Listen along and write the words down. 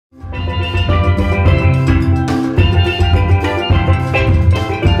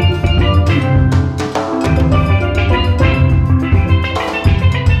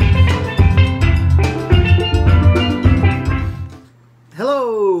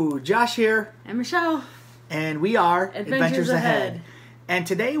Hello, Josh here. And Michelle. And we are Adventures Ahead. And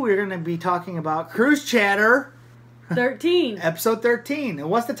today we're going to be talking about Cruise Chatter 13. Episode 13. And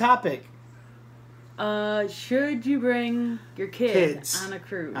what's the topic? Should you bring your kids on a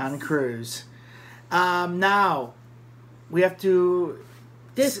cruise? On a cruise. Now, we have to...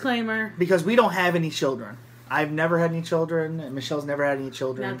 Disclaimer. Because we don't have any children. I've never had any children, and Michelle's never had any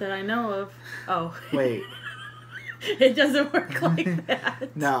children. Not that I know of. Oh. Wait. It doesn't work like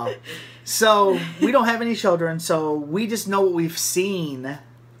that. No. So, we don't have any children, so we just know what we've seen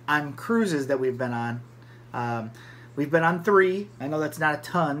on cruises that we've been on. We've been on 3. I know that's not a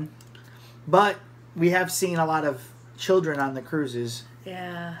ton, but we have seen a lot of children on the cruises.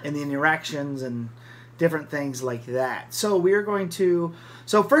 Yeah. And the interactions and different things like that. So, we're going to...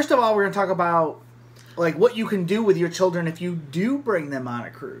 So, first of all, we're going to talk about like what you can do with your children if you do bring them on a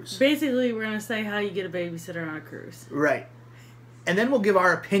cruise. Basically, we're going to say how you get a babysitter on a cruise. Right. And then we'll give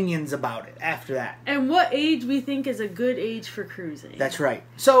our opinions about it after that. And what age we think is a good age for cruising. That's right.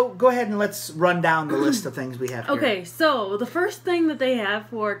 So go ahead and let's run down the list of things we have here. Okay, so the first thing that they have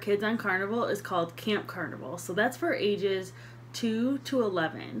for kids on Carnival is called Camp Carnival. So that's for ages 2 to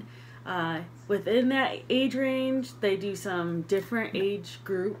 11. Within that age range, they do some different age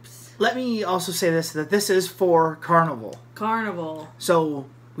groups. Let me also say this, that this is for Carnival. Carnival. So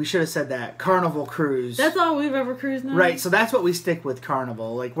we should have said that. Carnival cruise. That's all we've ever cruised on? Right, so that's what we stick with,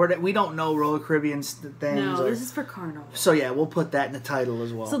 Carnival. Like, we don't know Royal Caribbean things. No, this is for Carnival. So yeah, we'll put that in the title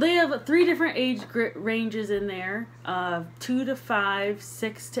as well. So they have 3 different age ranges in there. 2 to 5,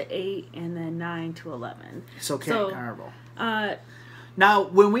 6 to 8, and then 9 to 11. So Camp Carnival. Now,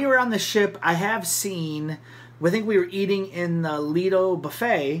 when we were on the ship, I have seen... I think we were eating in the Lido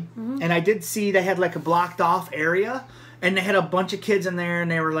buffet, and I did see they had like a blocked off area, and they had a bunch of kids in there,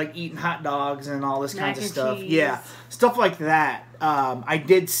 and they were like eating hot dogs and all this kinds of stuff. Cheese. Yeah, stuff like that. I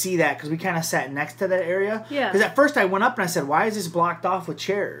did see that because we kind of sat next to that area. Yeah. Because at first I went up and I said, "Why is this blocked off with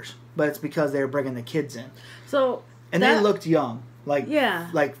chairs?" But it's because they were bringing the kids in. So and they looked young, like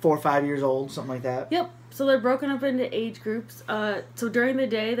 4 or 5 years old, something like that. Yep. So they're broken up into age groups. So during the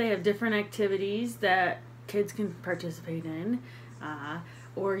day they have different activities that kids can participate in,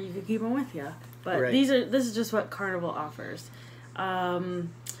 or you could keep them with you. But right. this is just what Carnival offers.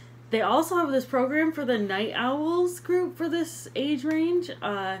 They also have this program for the Night Owls group for this age range.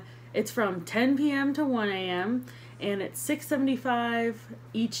 It's from 10 p.m. to 1 a.m. and it's $6.75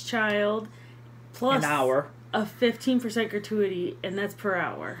 each child, plus an hour. A 15% gratuity, and that's per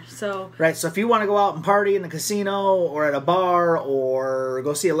hour. So right, so if you want to go out and party in the casino or at a bar or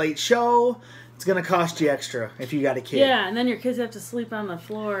go see a late show, it's going to cost you extra if you got a kid. Yeah, and then your kids have to sleep on the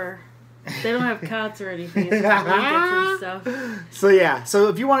floor. They don't have cots or anything. It's blankets and stuff. So yeah, so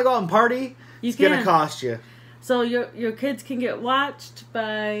if you want to go out and party, it's going to cost you. So your kids can get watched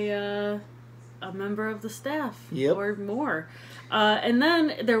by a member of the staff or more. And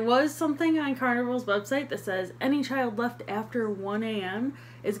then there was something on Carnival's website that says any child left after 1 a.m.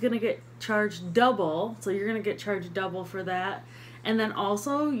 is going to get charged double. So you're going to get charged double for that. And then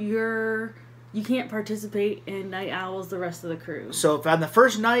also you can't participate in Night Owls the rest of the cruise. So if on the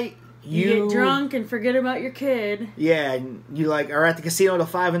first night you get drunk and forget about your kid. Yeah, and you are at the casino till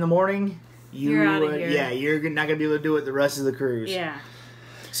 5 in the morning. You're out of here. Yeah, you're not going to be able to do it the rest of the cruise. Yeah.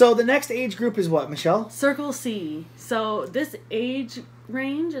 So the next age group is what, Michelle? Circle C. So this age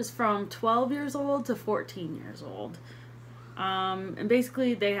range is from 12 years old to 14 years old. And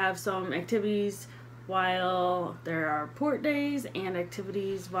basically they have some activities while there are port days and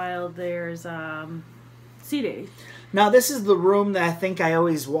activities while there's sea days. Now this is the room that I think I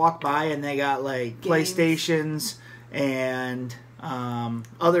always walk by, and they got like Games. PlayStations and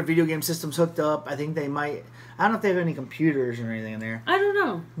other video game systems hooked up. I think they might... I don't know if they have any computers or anything in there. I don't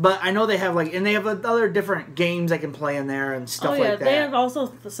know. But I know they have and they have other different games I can play in there and stuff like that. They have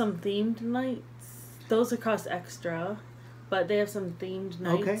also some themed nights. Those cost extra, but they have some themed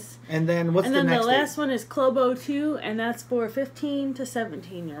nights. Okay. And then what's the next? And then the last one is Club O2, and that's for 15 to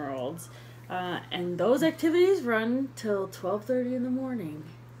 17-year-olds. And those activities run till 12:30 in the morning.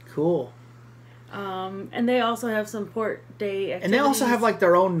 Cool. And they also have some port day activities. And they also have like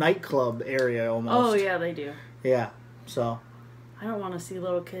their own nightclub area almost. Oh yeah, they do. Yeah. So I don't want to see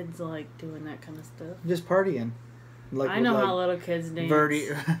little kids like doing that kind of stuff. Just partying. I know how little kids dance.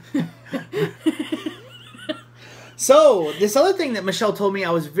 So this other thing that Michelle told me,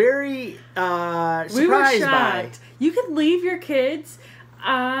 I was very surprised we were shocked. by. You could leave your kids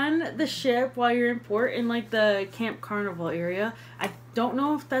on the ship while you're in port in like the Camp Carnival area. I don't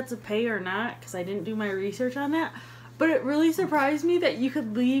know if that's a pay or not because I didn't do my research on that, but it really surprised me that you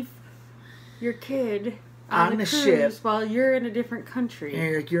could leave your kid on the ship while you're in a different country.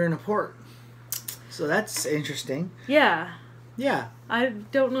 You're in a port. So that's interesting. Yeah. Yeah. I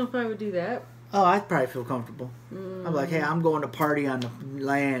don't know if I would do that. Oh, I'd probably feel comfortable. I'm like, hey, I'm going to party on the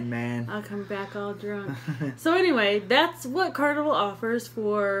land, man. I'll come back all drunk. So anyway, that's what Carnival offers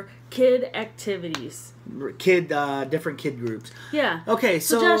for kid activities. Different kid groups. Yeah. Okay,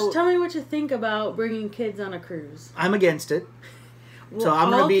 so Josh, tell me what you think about bringing kids on a cruise. I'm against it. Well, so I'm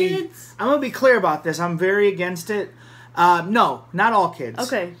gonna be clear about this. I'm very against it. No, not all kids.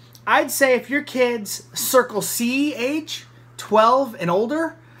 Okay. I'd say if your kids circle C age, 12 and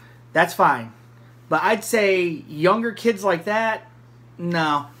older, that's fine. But I'd say younger kids like that,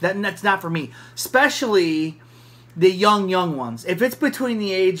 no, that's not for me. Especially the young ones. If it's between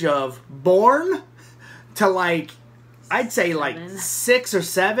the age of born to like, I'd say 7. Like 6 or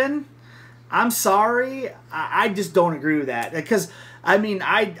 7, I'm sorry, I just don't agree with that. Because, I mean,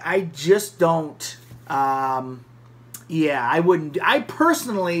 I just don't, yeah, I wouldn't. I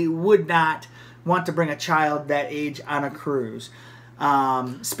personally would not want to bring a child that age on a cruise.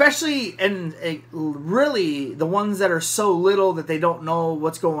 Especially, and really, the ones that are so little that they don't know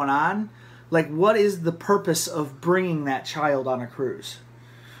what's going on. Like, what is the purpose of bringing that child on a cruise?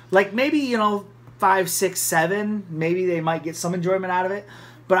 Like, maybe, 5, 6, 7, maybe they might get some enjoyment out of it.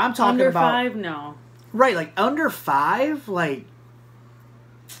 But I'm talking about... Under 5, no. Right, like, under 5, like...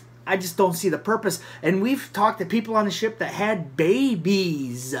 I just don't see the purpose. And we've talked to people on the ship that had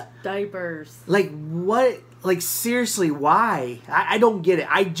babies. Diapers. Like, what... Like, seriously, why? I don't get it.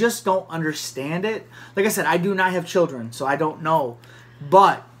 I just don't understand it. Like I said, I do not have children, so I don't know.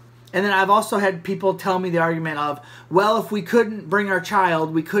 But, and then I've also had people tell me the argument of, well, if we couldn't bring our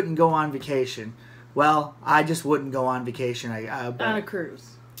child, we couldn't go on vacation. Well, I just wouldn't go on vacation. On a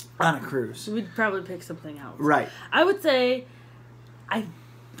cruise. On a cruise. We'd probably pick something else. Right. I would say, How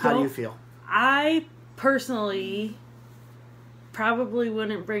do you feel? I personally probably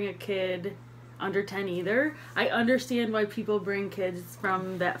wouldn't bring a kid under 10 either. I understand why people bring kids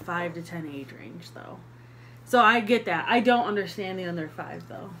from that 5 to 10 age range, though. So I get that. I don't understand the under 5,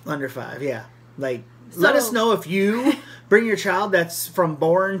 though. Under 5, yeah. Like, let us know if you bring your child that's from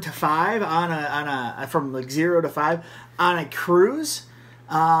born to 5 on a from like 0 to 5 on a cruise.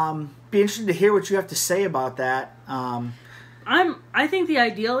 Be interested to hear what you have to say about that. I think the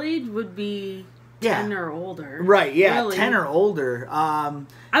ideal age would be 10 or older. Right, yeah, really. 10 or older.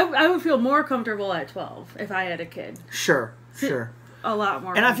 I would feel more comfortable at 12 if I had a kid. Sure. A lot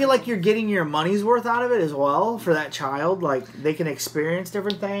more. And I feel like you're getting your money's worth out of it as well for that child. Like, they can experience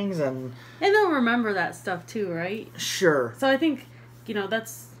different things and they'll remember that stuff too, right? Sure. So I think,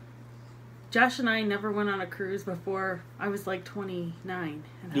 that's... Josh and I never went on a cruise before I was like 29.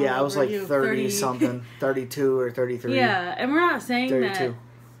 And I was like 30-something, 32 or 33. Yeah, and we're not saying 32. that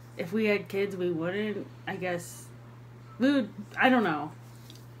if we had kids we wouldn't. I guess we would. I don't know.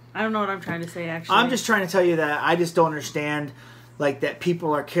 I don't know what I'm trying to say, actually. I'm just trying to tell you that I just don't understand, like, that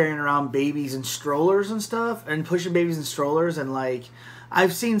people are carrying around babies in strollers and stuff, and pushing babies in strollers, and like,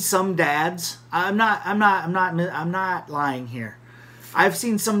 I've seen some dads. I'm not lying here. I've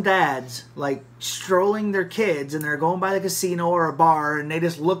seen some dads, like, strolling their kids, and they're going by the casino or a bar, and they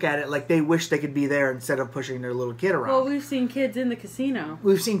just look at it like they wish they could be there instead of pushing their little kid around. Well, we've seen kids in the casino.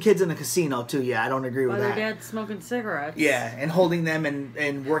 We've seen kids in the casino, too, yeah. I don't agree with that. Their dad's smoking cigarettes. Yeah, and holding them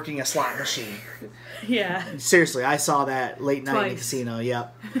and working a slot machine. Yeah. Seriously, I saw that late night in the casino,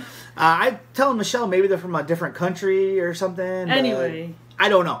 yep. I telling Michelle maybe they're from a different country or something. Anyway. I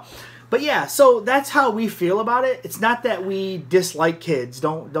don't know. But yeah, so that's how we feel about it. It's not that we dislike kids.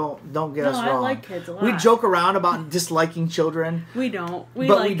 Don't get us wrong. I like kids a lot. We joke around about disliking children. We don't. We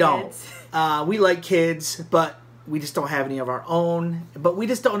don't. We like kids, but we just don't have any of our own. But we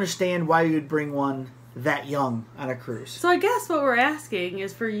just don't understand why you would bring one that young on a cruise. So I guess what we're asking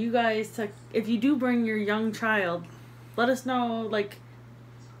is for you guys to, if you do bring your young child, let us know, like,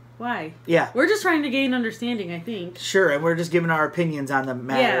 why? Yeah. We're just trying to gain understanding, I think. Sure, and we're just giving our opinions on the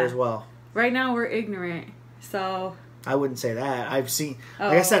matter as well. Right now we're ignorant, so... I wouldn't say that. Like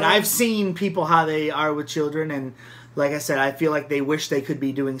I said, I've seen people how they are with children, and like I said, I feel like they wish they could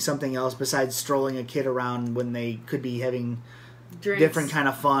be doing something else besides strolling a kid around when they could be having different kind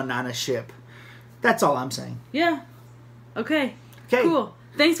of fun on a ship. That's all I'm saying. Yeah. Okay. Cool.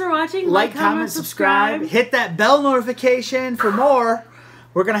 Thanks for watching. Like, comment, subscribe. Hit that bell notification for more.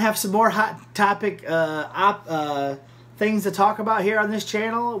 We're going to have some more hot topic things to talk about here on this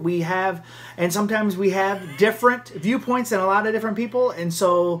channel. And sometimes we have different viewpoints than a lot of different people, and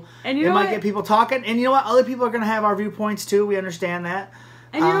so it might get people talking. And you know what? Other people are going to have our viewpoints too. We understand that.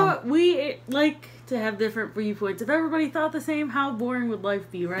 And you know what? We like to have different viewpoints. If everybody thought the same, how boring would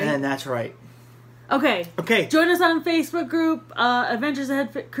life be, right? And that's right. Okay. Okay. Join us on Facebook group, Adventures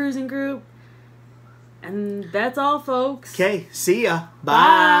Ahead Cruising group. And that's all, folks. Okay. See ya.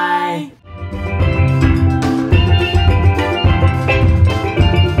 Bye.